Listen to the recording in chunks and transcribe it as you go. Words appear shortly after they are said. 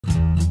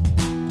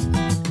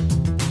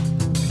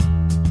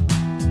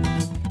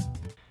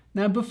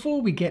Now,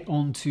 before we get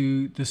on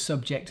to the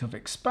subject of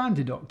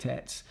expanded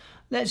octets,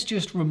 let's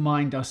just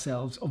remind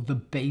ourselves of the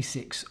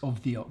basics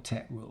of the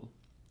octet rule,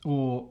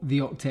 or the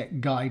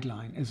octet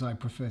guideline as I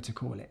prefer to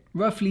call it.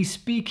 Roughly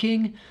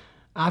speaking,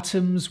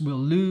 atoms will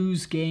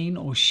lose, gain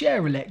or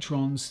share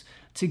electrons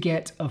to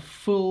get a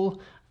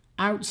full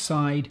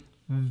outside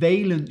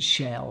valence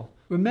shell.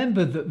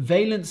 Remember that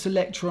valence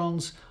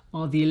electrons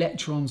are the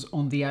electrons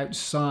on the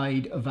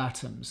outside of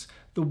atoms,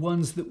 the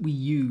ones that we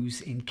use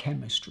in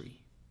chemistry.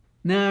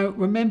 Now,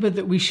 remember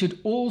that we should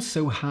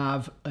also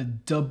have a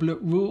doublet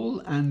rule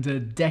and a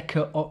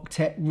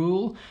deca-octet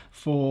rule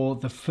for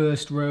the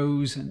first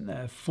rows and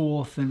the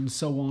fourth and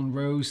so on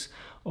rows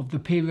of the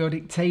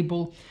periodic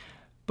table.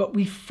 But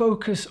we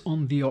focus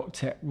on the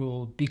octet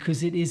rule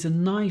because it is a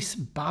nice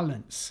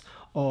balance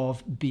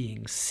of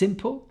being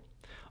simple,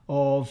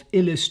 of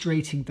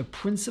illustrating the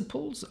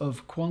principles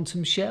of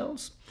quantum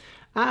shells,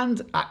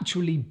 and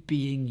actually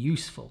being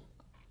useful.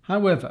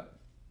 However,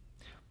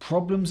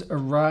 problems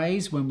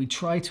arise when we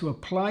try to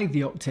apply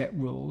the octet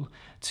rule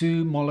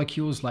to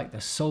molecules like the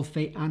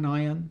sulfate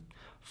anion,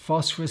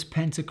 phosphorus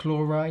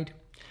pentachloride,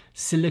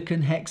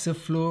 silicon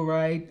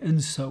hexafluoride,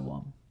 and so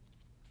on.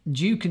 And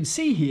you can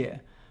see here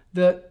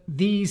that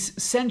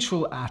these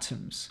central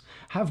atoms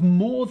have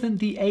more than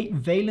the 8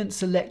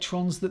 valence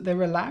electrons that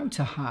they're allowed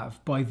to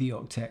have by the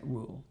octet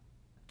rule.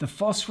 The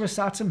phosphorus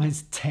atom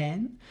has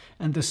 10,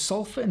 and the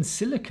sulfur and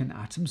silicon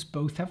atoms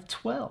both have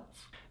 12.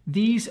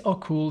 These are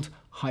called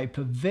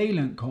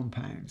hypervalent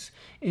compounds.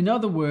 In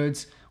other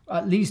words,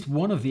 at least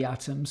one of the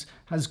atoms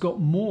has got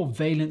more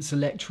valence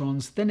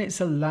electrons than it's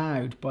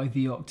allowed by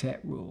the octet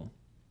rule.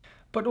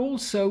 But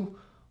also,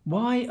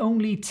 why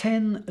only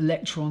 10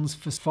 electrons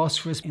for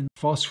phosphorus in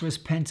phosphorus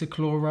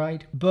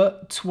pentachloride,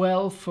 but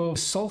 12 for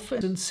sulfur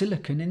and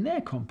silicon in their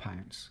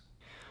compounds?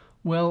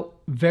 Well,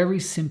 very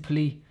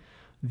simply,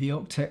 the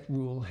octet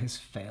rule has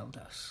failed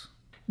us.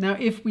 Now,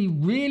 if we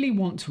really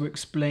want to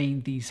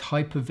explain these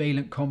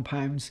hypervalent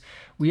compounds,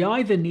 we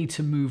either need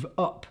to move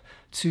up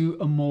to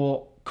a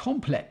more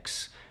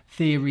complex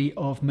theory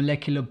of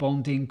molecular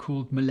bonding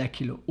called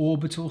molecular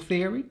orbital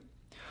theory,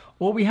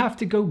 or we have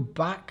to go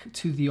back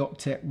to the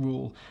octet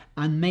rule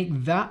and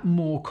make that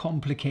more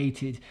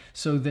complicated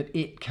so that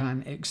it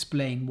can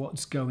explain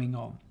what's going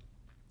on.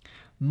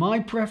 My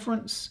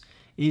preference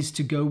is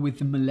to go with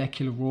the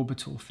molecular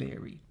orbital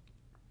theory.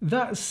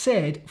 That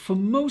said, for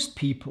most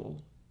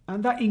people,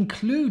 and that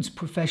includes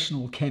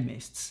professional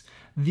chemists,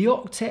 the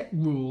octet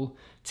rule,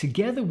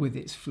 together with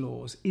its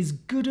flaws, is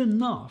good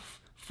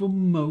enough for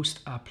most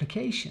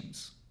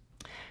applications.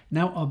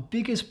 Now, our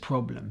biggest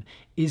problem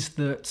is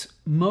that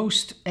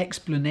most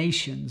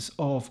explanations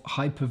of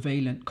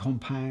hypervalent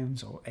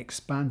compounds or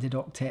expanded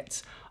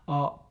octets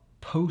are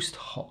post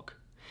hoc.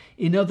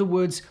 In other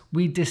words,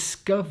 we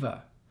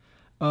discover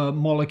a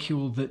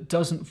molecule that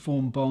doesn't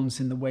form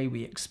bonds in the way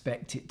we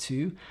expect it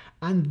to,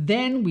 and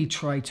then we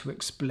try to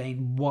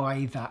explain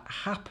why that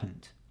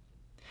happened.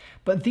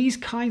 But these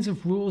kinds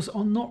of rules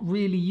are not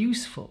really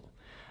useful.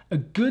 A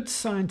good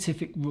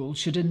scientific rule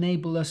should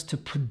enable us to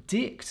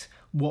predict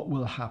what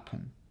will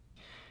happen.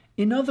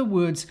 In other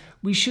words,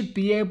 we should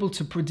be able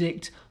to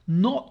predict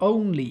not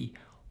only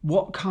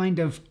what kind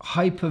of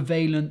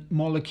hypervalent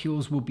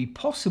molecules will be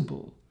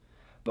possible,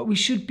 but we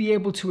should be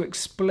able to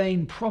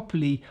explain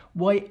properly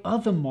why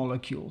other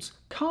molecules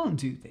can't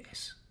do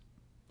this.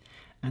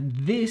 And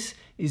this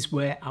is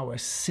where our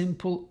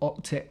simple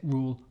octet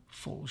rule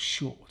falls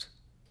short.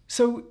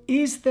 So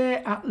is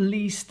there at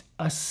least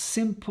a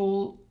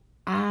simple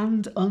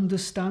and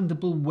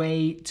understandable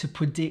way to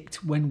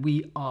predict when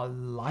we are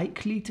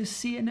likely to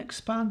see an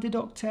expanded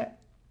octet?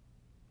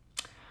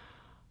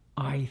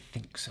 I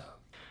think so.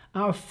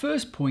 Our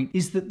first point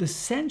is that the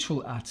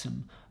central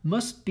atom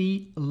must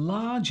be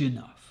large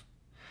enough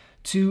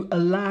to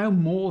allow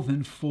more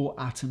than 4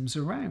 atoms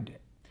around it.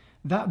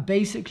 That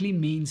basically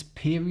means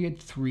period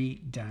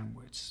 3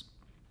 downwards.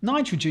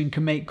 Nitrogen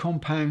can make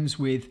compounds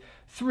with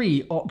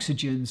 3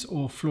 oxygens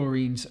or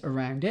fluorines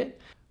around it,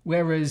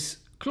 whereas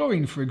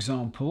chlorine, for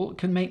example,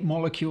 can make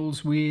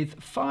molecules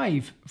with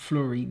 5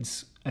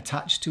 fluorines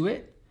attached to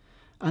it,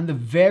 and the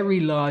very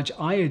large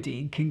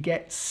iodine can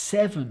get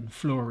 7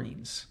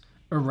 fluorines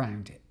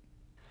around it.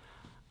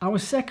 Our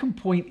second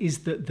point is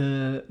that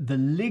the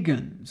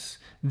ligands,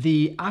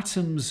 the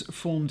atoms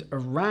formed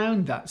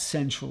around that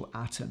central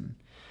atom,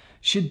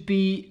 should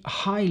be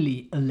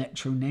highly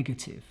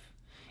electronegative.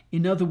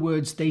 In other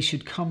words, they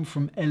should come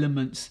from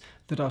elements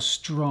that are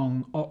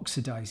strong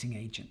oxidizing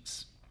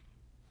agents.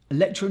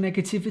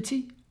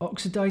 Electronegativity,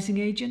 oxidizing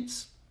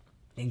agents,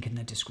 link in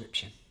the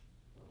description.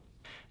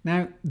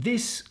 Now,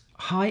 this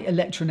high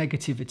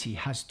electronegativity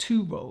has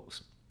 2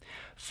 roles.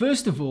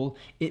 First of all,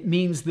 it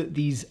means that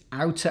these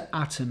outer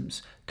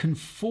atoms can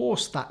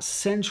force that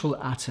central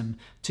atom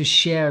to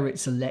share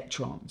its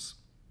electrons.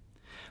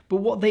 But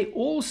what they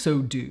also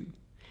do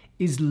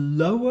is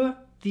lower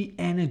the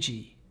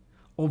energy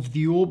of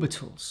the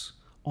orbitals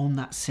on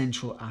that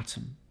central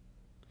atom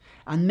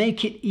and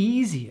make it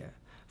easier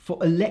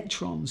for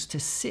electrons to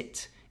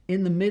sit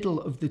in the middle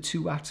of the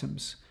 2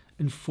 atoms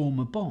and form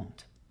a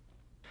bond.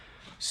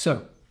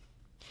 So,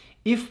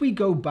 if we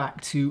go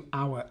back to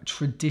our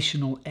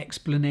traditional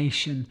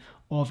explanation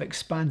of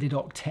expanded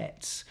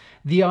octets,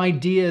 the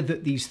idea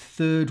that these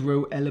third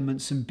row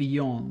elements and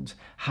beyond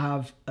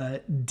have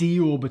a d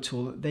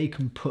orbital that they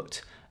can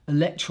put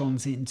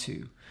electrons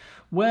into,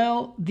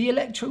 well, the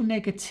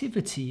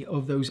electronegativity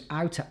of those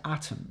outer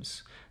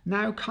atoms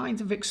now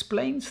kind of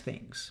explains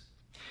things.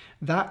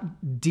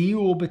 That d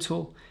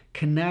orbital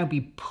can now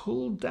be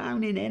pulled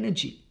down in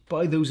energy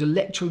by those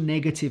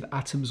electronegative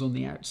atoms on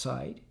the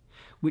outside,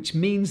 which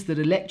means that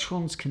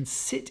electrons can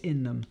sit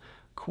in them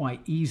quite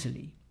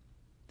easily.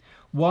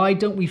 Why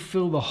don't we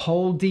fill the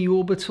whole d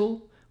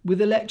orbital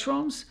with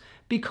electrons?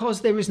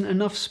 Because there isn't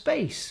enough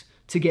space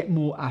to get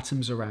more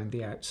atoms around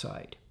the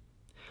outside.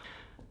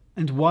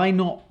 And why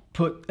not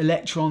put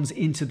electrons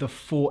into the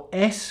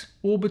 4s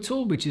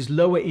orbital, which is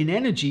lower in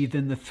energy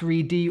than the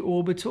 3d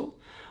orbital?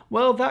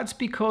 Well, that's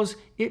because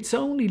it's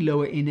only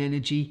lower in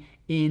energy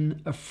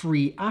in a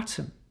free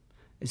atom.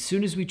 As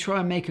soon as we try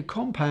and make a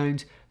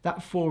compound, that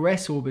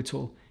 4s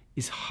orbital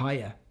is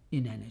higher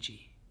in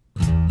energy.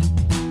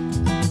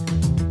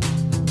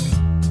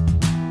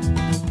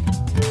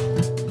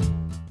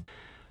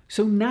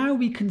 So now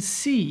we can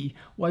see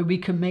why we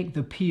can make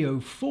the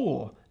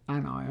PO4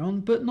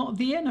 anion, but not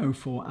the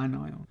NO4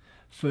 anion.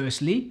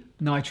 Firstly,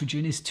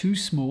 nitrogen is too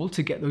small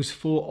to get those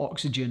 4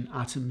 oxygen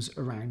atoms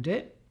around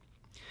it.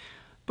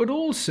 But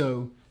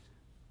also,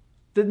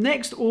 the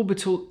next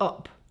orbital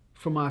up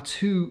from our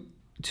 2s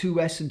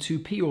and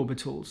 2p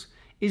orbitals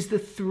is the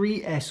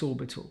 3s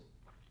orbital.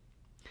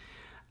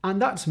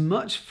 And that's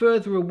much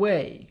further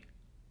away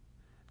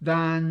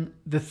than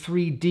the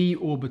 3d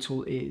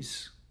orbital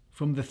is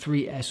from the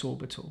 3s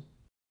orbital.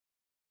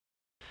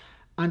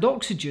 And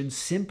oxygen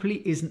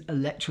simply isn't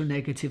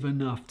electronegative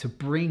enough to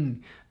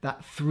bring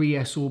that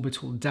 3s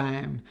orbital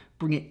down,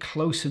 bring it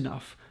close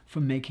enough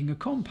for making a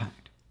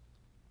compound.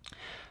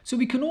 So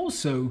we can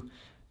also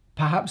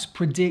perhaps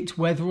predict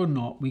whether or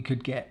not we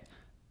could get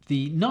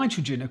the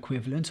nitrogen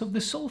equivalent of the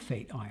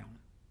sulfate ion.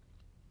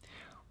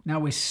 Now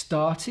we're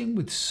starting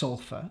with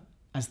sulphur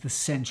as the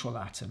central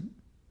atom,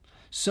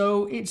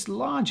 so it's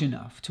large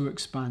enough to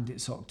expand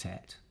its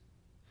octet.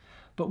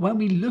 But when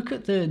we look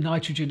at the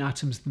nitrogen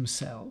atoms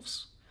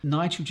themselves,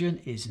 nitrogen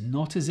is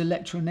not as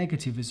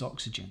electronegative as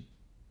oxygen.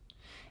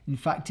 In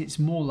fact, it's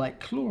more like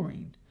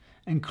chlorine,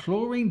 and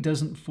chlorine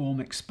doesn't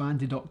form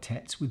expanded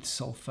octets with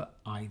sulfur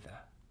either.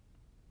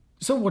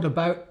 So what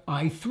about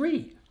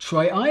I3,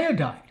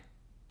 triiodide?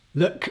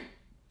 Look,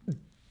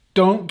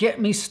 don't get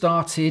me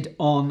started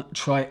on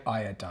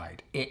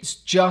triiodide. It's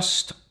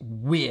just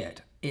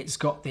weird. It's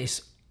got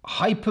this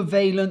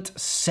hypervalent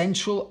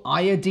central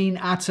iodine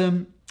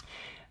atom.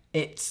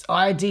 Its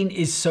iodine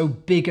is so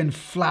big and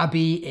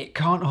flabby, it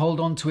can't hold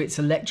on to its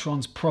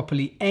electrons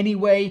properly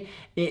anyway.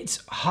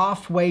 It's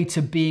halfway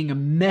to being a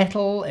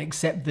metal,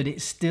 except that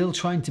it's still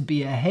trying to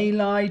be a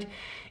halide.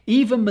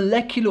 Even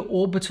molecular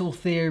orbital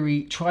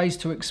theory tries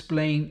to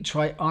explain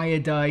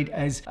triiodide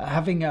as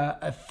having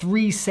a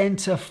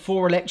 3-center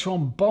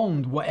 4-electron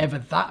bond, whatever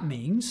that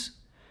means.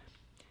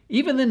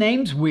 Even the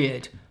name's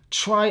weird.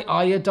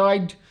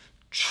 Triiodide,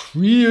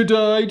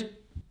 triiodide.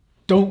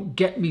 Don't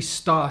get me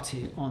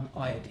started on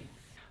iodine.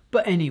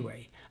 But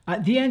anyway,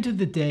 at the end of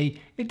the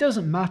day, it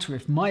doesn't matter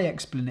if my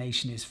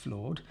explanation is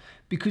flawed,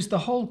 because the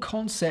whole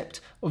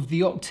concept of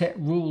the octet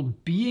rule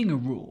being a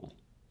rule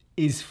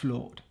is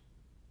flawed.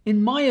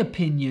 In my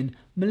opinion,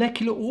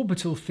 molecular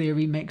orbital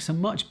theory makes a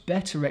much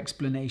better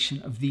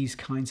explanation of these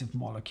kinds of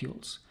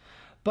molecules.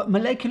 But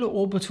molecular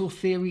orbital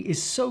theory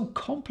is so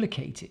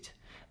complicated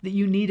that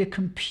you need a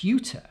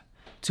computer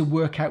to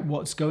work out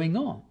what's going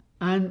on.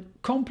 And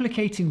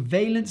complicating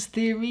valence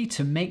theory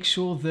to make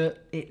sure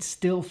that it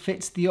still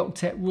fits the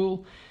octet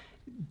rule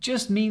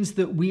just means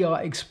that we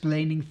are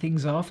explaining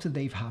things after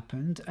they've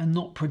happened and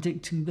not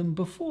predicting them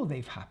before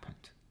they've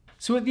happened.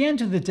 So at the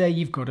end of the day,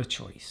 you've got a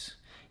choice.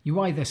 You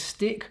either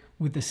stick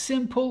with the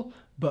simple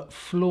but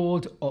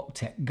flawed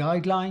octet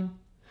guideline,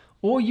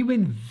 or you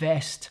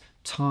invest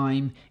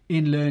time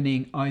in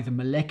learning either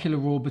molecular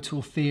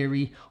orbital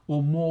theory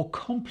or more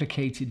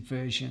complicated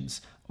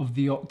versions of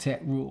the octet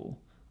rule,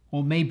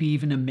 or maybe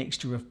even a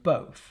mixture of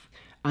both.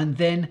 And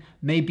then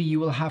maybe you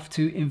will have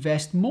to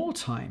invest more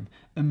time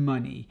and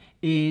money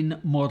in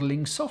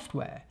modeling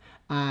software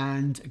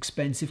and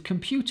expensive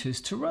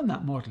computers to run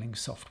that modeling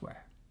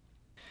software.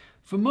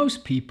 For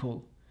most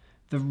people,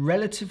 the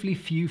relatively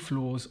few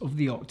flaws of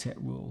the octet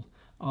rule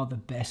are the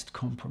best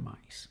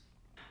compromise.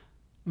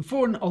 And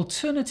for an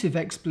alternative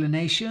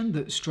explanation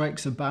that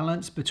strikes a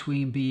balance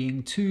between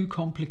being too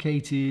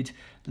complicated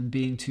and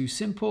being too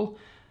simple,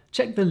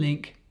 check the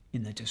link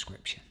in the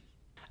description.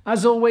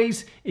 As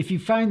always, if you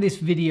found this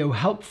video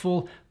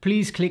helpful,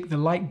 please click the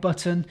like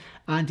button,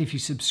 and if you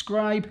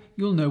subscribe,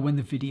 you'll know when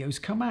the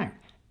videos come out.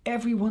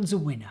 Everyone's a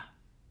winner.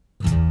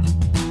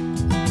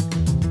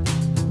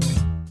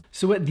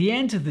 So at the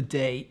end of the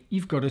day,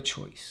 you've got a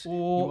choice.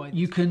 Or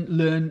you can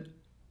learn...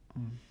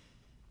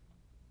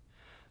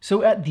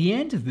 So at the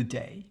end of the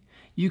day,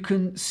 you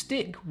can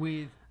stick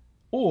with...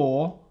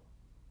 Or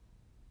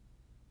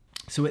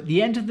So at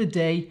the end of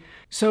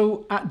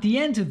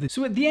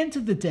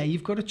the day,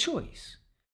 you've got a choice.